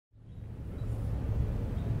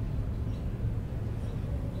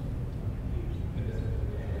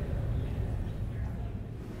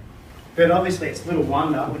But obviously it's little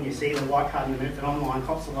wonder when you see the white card in the minute that online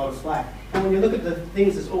cops a lot of slack. And when you look at the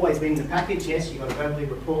things that's always been in the package, yes, you've got to verbally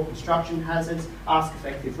report construction hazards, ask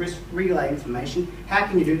effective risk, relay information. How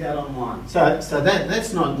can you do that online? So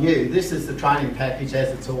that's not new. This is the training package as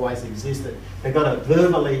it's always existed. They've got to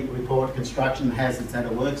verbally report construction hazards at a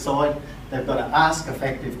work site. They've got to ask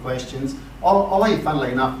effective questions. I,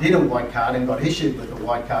 funnily enough, did a white card and got issued with a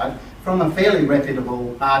white card from a fairly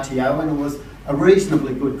reputable RTO, and it was a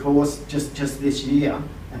reasonably good course just this year,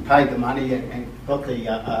 and paid the money and got the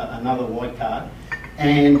another white card.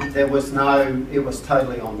 And there was no, it was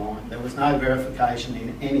totally online. There was no verification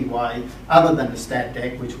in any way other than the stat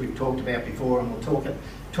deck, which we've talked about before, and we'll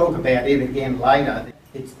talk about it again later.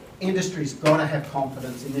 Industry's got to have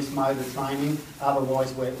confidence in this mode of training,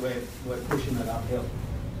 otherwise we're pushing it uphill.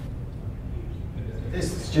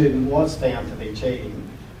 This student was found to be cheating,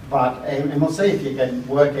 and we'll see if you can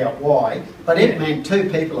work out why, but it meant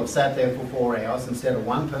 2 people have sat there for 4 hours instead of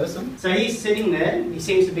 1 person. So he's sitting there, he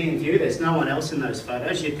seems to be in view, there's no one else in those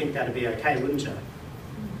photos. You'd think that'd be okay, wouldn't you?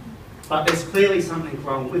 But there's clearly something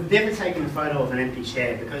wrong. We've never taken a photo of an empty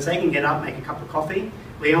chair because they can get up, make a cup of coffee.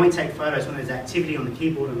 We only take photos when there's activity on the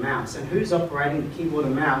keyboard and mouse. And who's operating the keyboard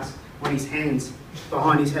and mouse when his hand's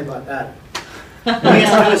behind his head like that? All he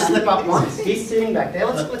has to do is slip up once. He's sitting back there.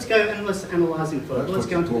 Let's go and let's analyse him further. Let's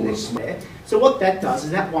go into the next there. So what that does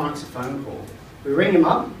is that warrants a phone call. We ring him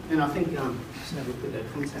up, and I think just have a look at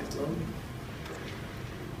the contact log.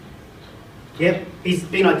 Yep, he's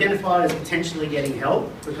been identified as potentially getting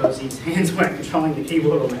help because his hands weren't controlling the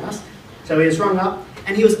keyboard or mouse. So he was rung up,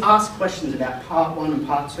 and he was asked questions about part 1 and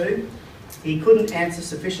part 2. He couldn't answer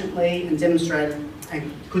sufficiently and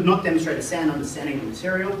could not demonstrate a sound understanding of the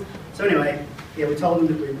material. So anyway, yeah, we told him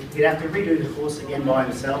that he'd have to redo the course again by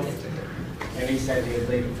himself, and he said he'd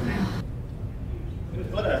leave it for now. We've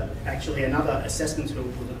got actually another assessment tool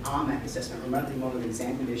called an RMAC assessment, remotely monitored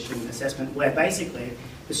exam condition assessment, where basically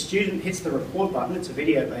the student hits the record button, it's a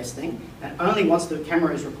video-based thing, and only once the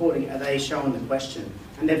camera is recording are they shown the question.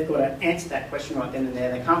 And they've got to answer that question right then and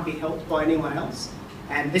there. They can't be helped by anyone else.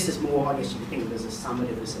 And this is more, I guess you could think of it as a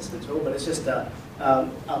summative assessment tool, but it's just a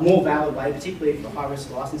more valid way, particularly for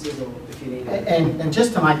high-risk licenses or if you need it. And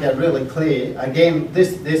just to make that really clear, again,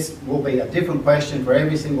 this will be a different question for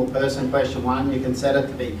every single person. Question 1, you can set it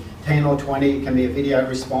to be 10 or 20, it can be a video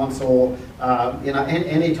response or you know,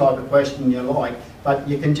 any type of question you like, but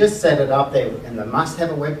you can just set it up there, and they must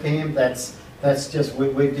have a webcam. That's just,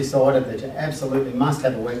 we've decided that you absolutely must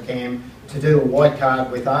have a webcam to do a white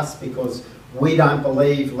card with us, because we don't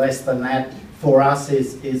believe less than that for us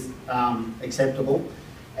is acceptable.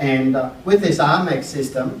 And with this RMAC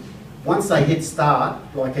system, once they hit start,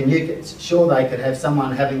 like, and you get, sure they could have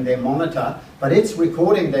someone having their monitor, but it's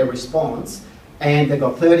recording their response, and they've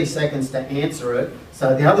got 30 seconds to answer it.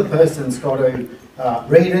 So the other person's got to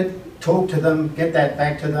read it, talk to them, get that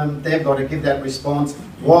back to them. They've got to give that response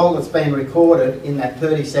while it's being recorded in that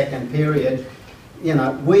 30-second period. You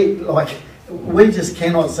know, we just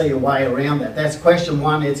cannot see a way around that. That's question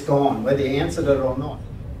 1, it's gone, whether you answered it or not.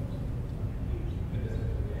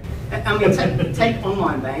 I mean, take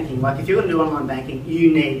online banking. Like, if you're going to do online banking,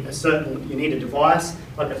 you need a device,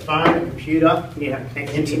 like a phone, a computer, you need to have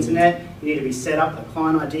connection to the internet, you need to be set up, a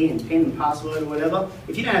client ID and PIN and password or whatever.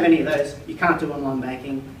 If you don't have any of those, you can't do online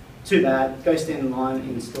banking. Too bad, go stand in line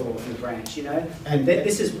in store in a branch, you know? And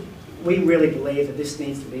we really believe that this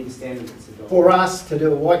needs to be the standard that's adopted. For us to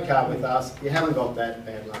do a white card with us, you haven't got that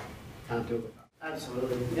bad luck. Can't do it with us.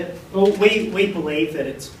 Absolutely. Yep. Well, we believe that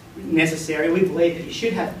it's necessary. We believe that you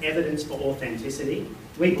should have evidence for authenticity.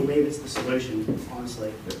 We believe it's the solution,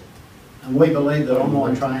 honestly. And we believe that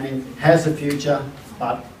online training has a future,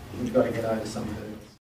 but we've got to get over some hurdles.